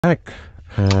back,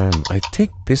 and I take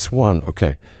this one.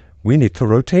 Okay, we need to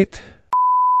rotate.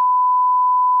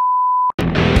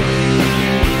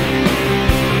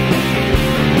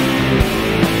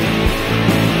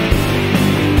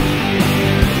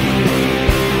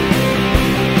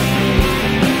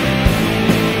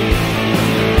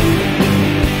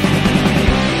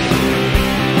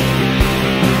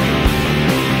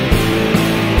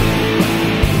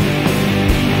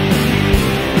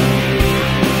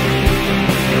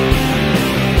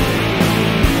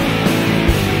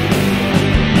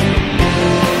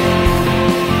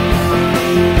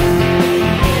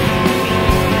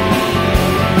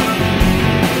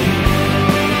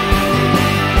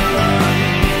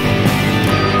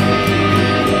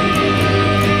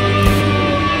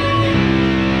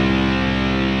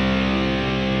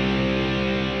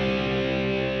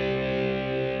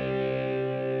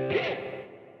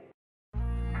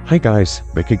 Hi guys,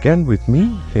 back again with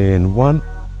me in one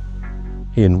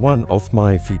of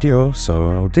my videos.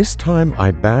 So this time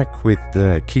I'm back with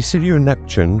the Kishiryu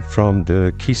Neptune from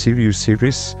the Kishiryu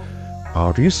series,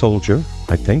 Ryusoulger,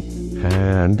 I think.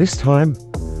 And this time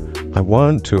I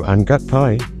want to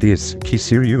Ungattai this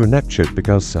Kishiryu Neptune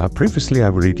because previously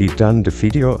I've already done the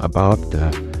video about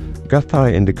the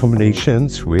Ungattai and the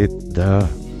combinations with the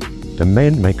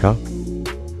main mecha.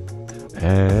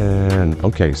 And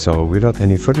okay, so without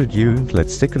any further ado,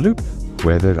 let's take a look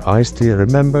whether I still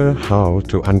remember how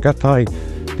to Ungattai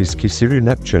this Kishiryu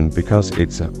Neptune, because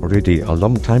it's already a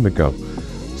long time ago.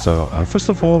 So first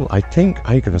of all, I think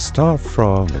I'm gonna start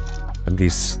from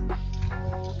this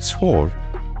sword.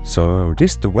 So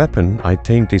this the weapon. I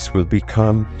think this will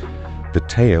become the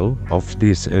tail of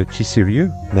this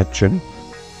Kishiryu Neptune.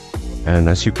 And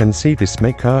as you can see, this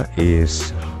mecha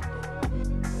is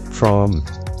from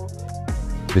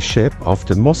the shape of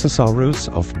the Mosasaurus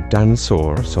of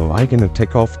dinosaur. So I'm gonna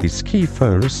take off this key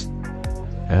first,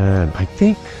 and I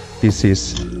think this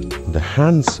is the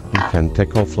hands. You can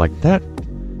take off like that,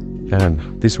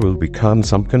 and this will become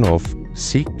some kind of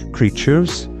sea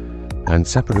creatures, and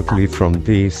separately from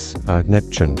this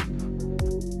Neptune.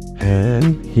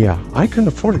 And yeah, I kind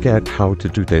of forget how to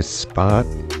do this, but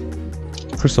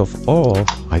first of all,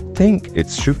 I think it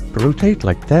should rotate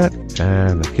like that,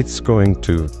 and it's going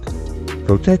to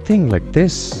rotating like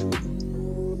this.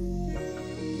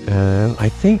 And I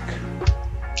think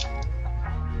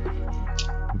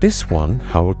this one,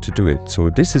 how to do it. So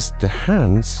this is the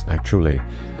hands actually,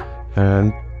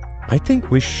 and I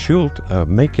think we should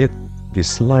make it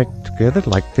this like together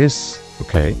like this.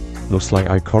 Okay, looks like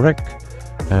I correct.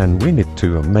 And we need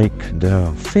to make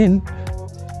the fin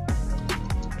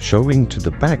showing to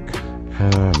the back.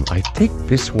 I think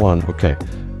this one. Okay,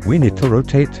 we need to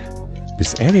rotate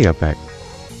this area back.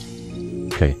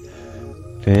 Okay,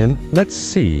 then let's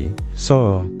see.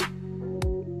 So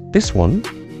this one,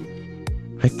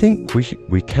 I think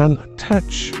we can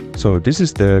attach. So this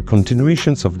is the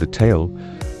continuations of the tail.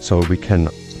 So we can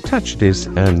attach this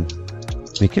and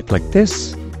make it like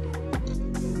this.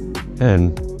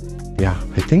 And yeah,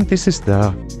 I think this is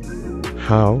the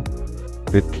how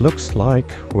it looks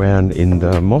like when in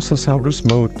the Mosasaurus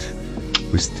mode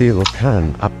we still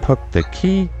can put the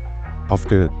key of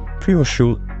the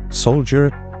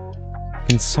Ryusoulger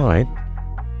inside.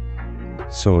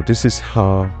 So this is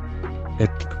how it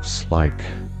looks like.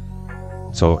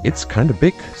 So it's kind of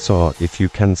big. So if you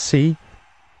can see,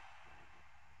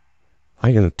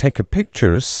 I'm gonna take a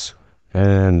pictures,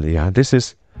 and yeah, this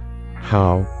is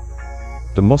how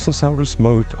the Mosasaurus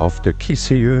mode of the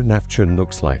Kishiryu Neptune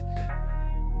looks like.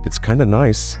 It's kind of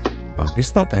nice, but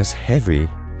it's not as heavy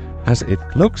as it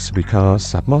looks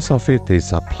because most of it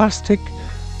is plastic.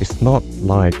 It's not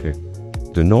like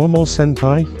the normal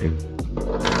Sentai,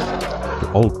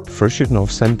 the old version of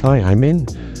Sentai I mean.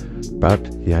 But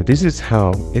yeah, this is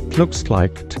how it looks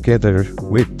like together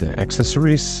with the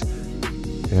accessories.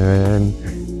 And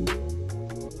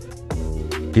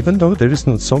even though there is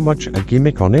not so much a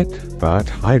gimmick on it,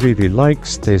 but I really like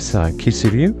this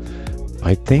Kishiryu.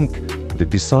 I think the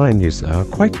design is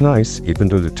quite nice, even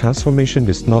though the transformation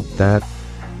is not that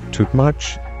too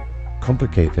much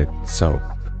complicated. So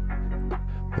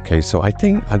okay, so I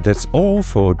think that's all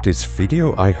for this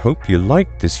video. I hope you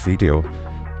liked this video,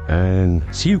 and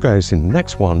see you guys in the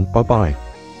next one. Bye bye.